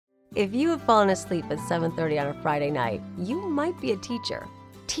If you have fallen asleep at 7:30 on a Friday night, you might be a teacher.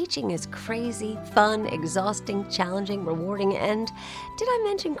 Teaching is crazy, fun, exhausting, challenging, rewarding, and did I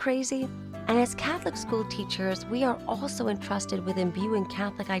mention crazy? And as Catholic school teachers, we are also entrusted with imbuing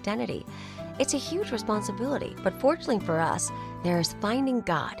Catholic identity. It's a huge responsibility, but fortunately for us, there is Finding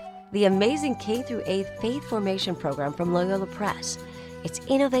God, the amazing K through 8th faith formation program from Loyola Press. It's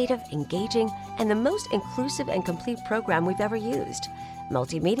innovative, engaging, and the most inclusive and complete program we've ever used.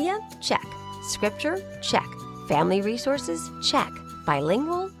 Multimedia? Check. Scripture? Check. Family resources? Check.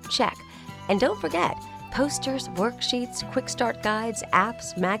 Bilingual? Check. And don't forget, posters, worksheets, quick start guides,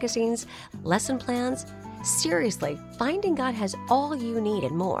 apps, magazines, lesson plans. Seriously, Finding God has all you need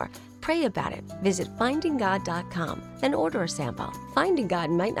and more. Pray about it. Visit findinggod.com and order a sample. Finding God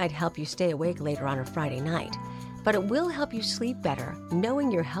might not help you stay awake later on a Friday night, but it will help you sleep better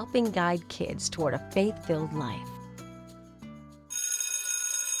knowing you're helping guide kids toward a faith-filled life.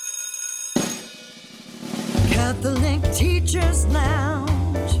 Catholic Teachers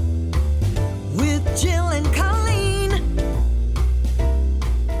Lounge with Jill and Colleen.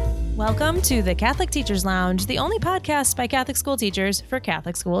 Welcome to the Catholic Teachers Lounge, the only podcast by Catholic school teachers for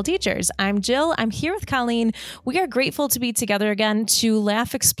Catholic school teachers. I'm Jill. I'm here with Colleen. We are grateful to be together again to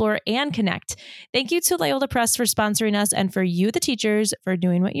laugh, explore, and connect. Thank you to Loyola Press for sponsoring us and for you, the teachers, for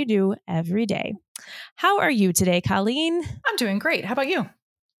doing what you do every day. How are you today, Colleen? I'm doing great. How about you?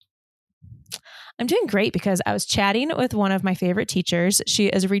 I'm doing great because I was chatting with one of my favorite teachers. She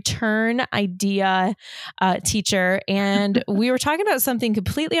is a return idea teacher, and we were talking about something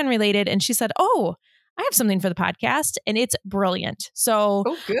completely unrelated. And she said, "Oh, I have something for the podcast, and it's brilliant." So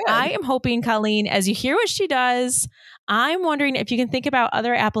good. I am hoping, Colleen, as you hear what she does, I'm wondering if you can think about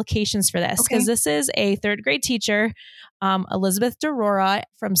other applications for this, because this is a third grade teacher, Elizabeth DeRora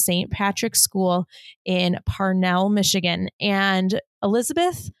from St. Patrick's School in Parnell, Michigan. And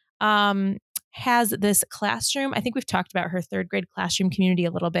Elizabeth, has this classroom. I think we've talked about her third grade classroom community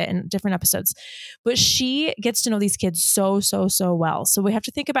a little bit in different episodes, but she gets to know these kids so well. So we have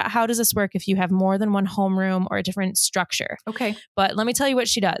to think about, how does this work if you have more than one homeroom or a different structure? Okay. But let me tell you what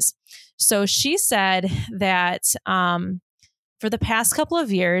she does. So she said that for the past couple of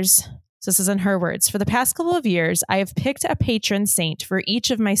years, so this is in her words, for the past couple of years, I have picked a patron saint for each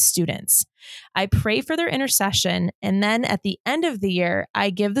of my students. I pray for their intercession, and then at the end of the year,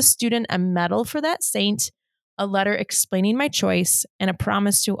 I give the student a medal for that saint, a letter explaining my choice, and a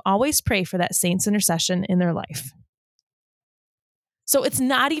promise to always pray for that saint's intercession in their life. So it's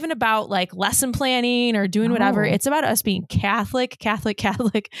not even about like lesson planning or doing whatever. It's about us being Catholic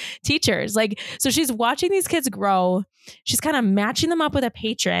teachers. Like, so she's watching these kids grow. She's kind of matching them up with a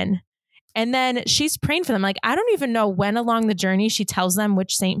patron. And then she's praying for them. Like, I don't even know when along the journey she tells them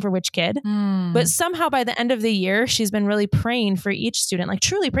which saint for which kid. But somehow by the end of the year, she's been really praying for each student, like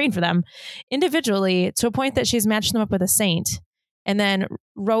truly praying for them individually, to a point that she's matched them up with a saint, and then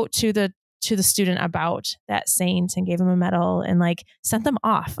wrote to the student about that saint and gave him a medal and like sent them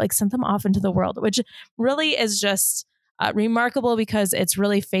off into the world, which really is just remarkable, because it's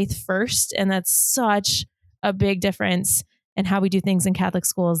really faith first. And that's such a big difference in how we do things in Catholic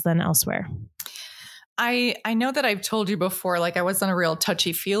schools than elsewhere. I know that I've told you before, like I wasn't a real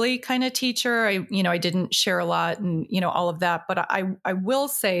touchy-feely kind of teacher. I didn't share a lot and, all of that. But I will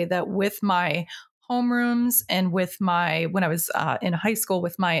say that with my homerooms and with when I was in high school,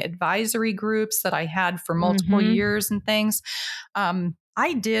 with my advisory groups that I had for multiple years and things,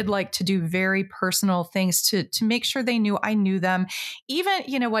 I did like to do very personal things to make sure they knew I knew them. Even,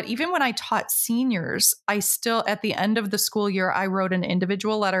 even when I taught seniors, I still, at the end of the school year, I wrote an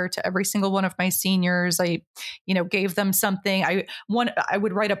individual letter to every single one of my seniors. I, gave them something. I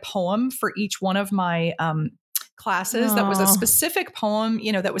would write a poem for each one of my classes. That was a specific poem,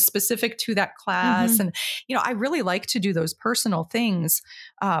 that was specific to that class. And, I really like to do those personal things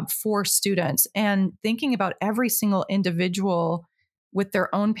for students, and thinking about every single individual with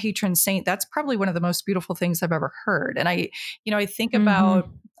their own patron saint. That's probably one of the most beautiful things I've ever heard. And I think about,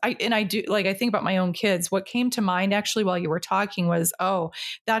 I think about my own kids. What came to mind actually while you were talking was,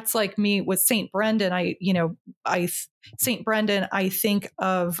 that's like me with St. Brendan. St. Brendan, I think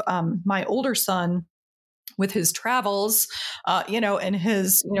of my older son with his travels, and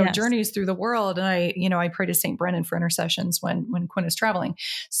his, journeys through the world. And I pray to St. Brendan for intercessions when Quinn is traveling.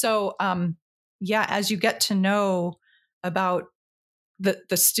 So, as you get to know about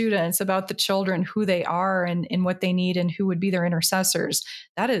the students, about the children, who they are and what they need and who would be their intercessors,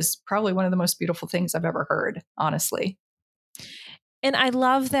 that is probably one of the most beautiful things I've ever heard, honestly. And I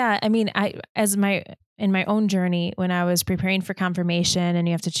love that. I mean, in my own journey, when I was preparing for confirmation and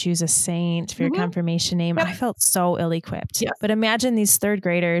you have to choose a saint for your confirmation name, Yep. I felt so ill-equipped. Yes. But imagine these third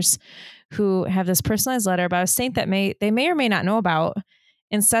graders who have this personalized letter about a saint that they may or may not know about.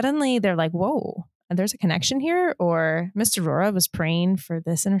 And suddenly they're like, whoa, there's a connection here. Or Miss Aurora was praying for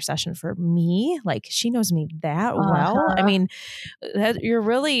this intercession for me. Like, she knows me that well. I mean, you're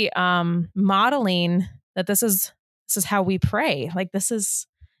really modeling that this is how we pray. Like, this is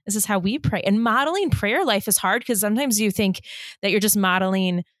how we pray. And modeling prayer life is hard because sometimes you think that you're just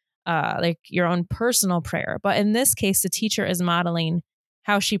modeling like your own personal prayer. But in this case, the teacher is modeling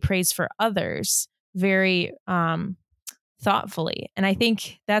how she prays for others very thoughtfully. And I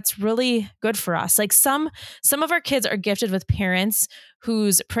think that's really good for us. Like, some of our kids are gifted with parents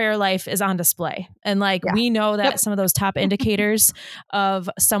whose prayer life is on display. And like, we know that some of those top indicators of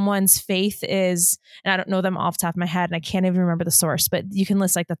someone's faith is, and I don't know them off the top of my head and I can't even remember the source, but you can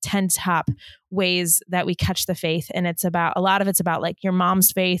list like the 10 top ways that we catch the faith. And a lot of it's about like your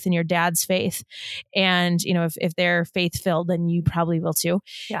mom's faith and your dad's faith. And, you know, if they're faith filled, then you probably will too.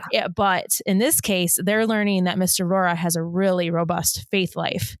 Yeah. But in this case, they're learning that Miss Aurora has a really robust faith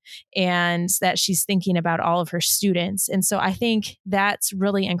life and that she's thinking about all of her students. And so I think that's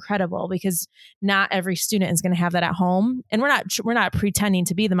really incredible because not every student is going to have that at home. And we're not pretending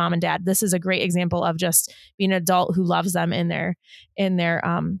to be the mom and dad. This is a great example of just being an adult who loves them in their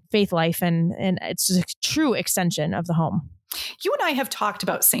faith life. And it's just a true extension of the home. You and I have talked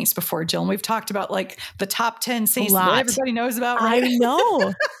about saints before, Jill, and we've talked about like the top 10 saints that everybody knows about, right? I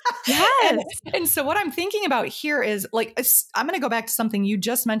know. Yes. And so what I'm thinking about here is like, I'm going to go back to something you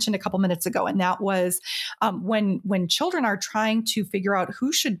just mentioned a couple minutes ago. And that was when children are trying to figure out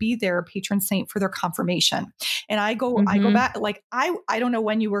who should be their patron saint for their confirmation. And I go back, like, I don't know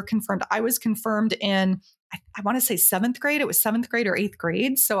when you were confirmed. I was confirmed in, I want to say 7th grade. It was 7th grade or 8th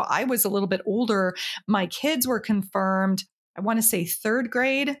grade. So I was a little bit older. My kids were confirmed, I want to say 3rd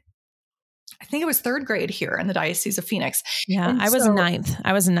grade. I think it was 3rd grade here in the Diocese of Phoenix. Yeah, I was 9th.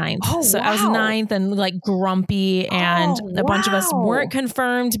 Oh, so wow. I was 9th and like grumpy, and a bunch of us weren't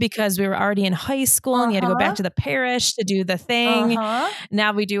confirmed because we were already in high school and you had to go back to the parish to do the thing.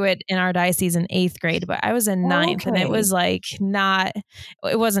 Now we do it in our diocese in 8th grade, but I was in 9th and it was like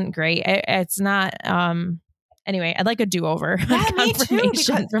it wasn't great. It's not, anyway, I'd like a do-over on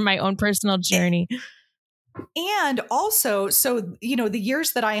confirmation from my own personal journey. And also, so, you know, the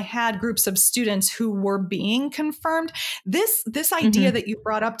years that I had groups of students who were being confirmed, this idea that you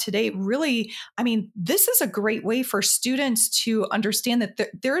brought up today, really, I mean, this is a great way for students to understand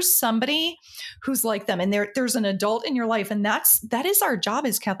that there's somebody who's like them, and there's an adult in your life. And that is our job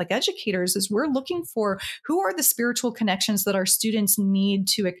as Catholic educators, is we're looking for who are the spiritual connections that our students need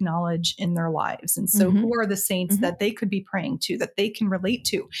to acknowledge in their lives. And so who are the saints that they could be praying to, that they can relate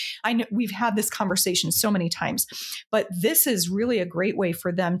to? I know we've had this conversation so many times, but this is really a great way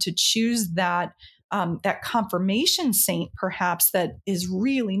for them to choose that confirmation saint, perhaps, that is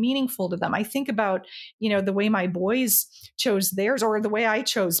really meaningful to them. I think about, you know, the way my boys chose theirs or the way I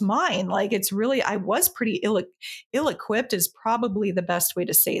chose mine. Like, it's really, I was pretty ill-equipped is probably the best way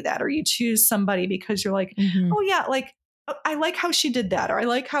to say that. Or you choose somebody because you're like, oh yeah, like, I like how she did that, or I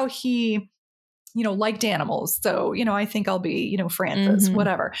like how he, you know, liked animals. So, you know, I think I'll be, you know, Francis,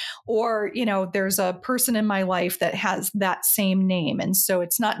 whatever. Or, you know, there's a person in my life that has that same name. And so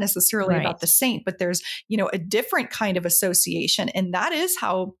it's not necessarily about the saint, but there's, you know, a different kind of association. And that is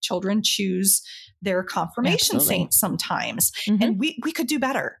how children choose their confirmation saint sometimes. And we could do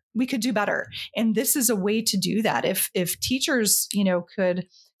better. We could do better. And this is a way to do that. If teachers, you know, could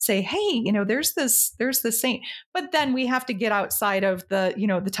say, hey, you know, there's this saint, but then we have to get outside of the, you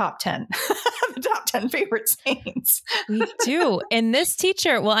know, the top 10, the top 10 favorite saints. We do. And this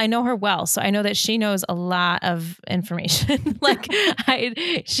teacher, well, I know her well, so I know that she knows a lot of information. Like,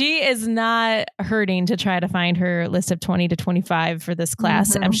 she is not hurting to try to find her list of 20 to 25 for this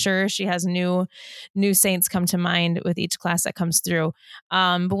class. I'm sure she has new saints come to mind with each class that comes through.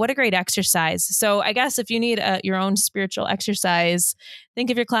 But what a great exercise. So I guess if you need your own spiritual exercise, think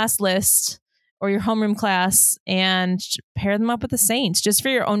of your class list or your homeroom class and pair them up with the saints just for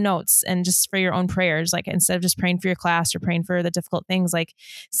your own notes and just for your own prayers. Like, instead of just praying for your class or praying for the difficult things, like,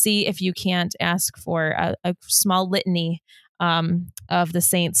 see if you can't ask for a small litany of the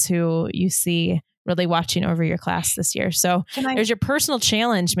saints who you see really watching over your class this year. So there's your personal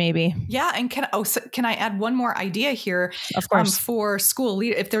challenge, maybe. Yeah. And can I add one more idea here? Of course. For school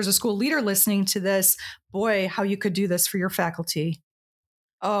leader, if there's a school leader listening to this, boy, how you could do this for your faculty.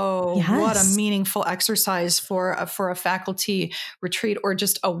 Oh, what a Yes. meaningful exercise for a faculty retreat, or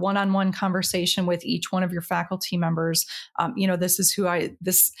just a one-on-one conversation with each one of your faculty members. This is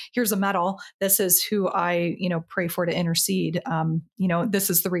here's a medal. This is who I, pray for to intercede. This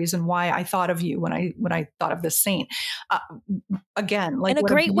is the reason why I thought of you when I thought of this saint. Again, like In a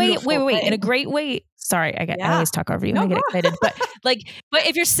what great way. beautiful Wait. In a thing. great way. Sorry, I Yeah. always talk over you No, when I get go. excited. But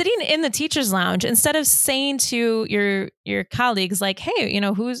if you're sitting in the teacher's lounge, instead of saying to your colleagues like, "Hey,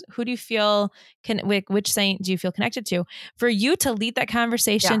 who do you feel which saint do you feel connected to?" For you to lead that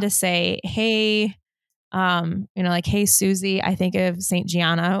conversation Yeah. to say, "Hey, like, hey, Susie, I think of Saint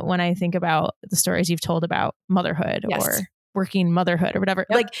Gianna when I think about the stories you've told about motherhood Yes. or working motherhood or whatever."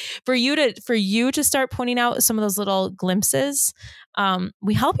 Yep. Like for you to start pointing out some of those little glimpses,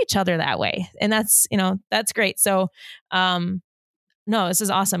 we help each other that way. And that's great. So, no, this is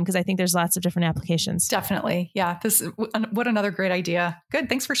awesome because I think there's lots of different applications. Definitely. Yeah. What another great idea. Good.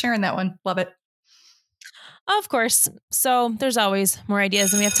 Thanks for sharing that one. Love it. Of course. So there's always more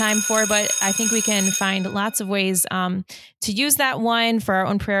ideas than we have time for, but I think we can find lots of ways to use that one for our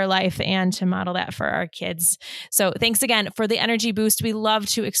own prayer life and to model that for our kids. So thanks again for the energy boost. We love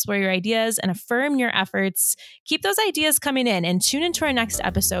to explore your ideas and affirm your efforts. Keep those ideas coming in and tune into our next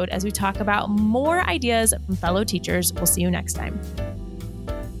episode as we talk about more ideas from fellow teachers. We'll see you next time.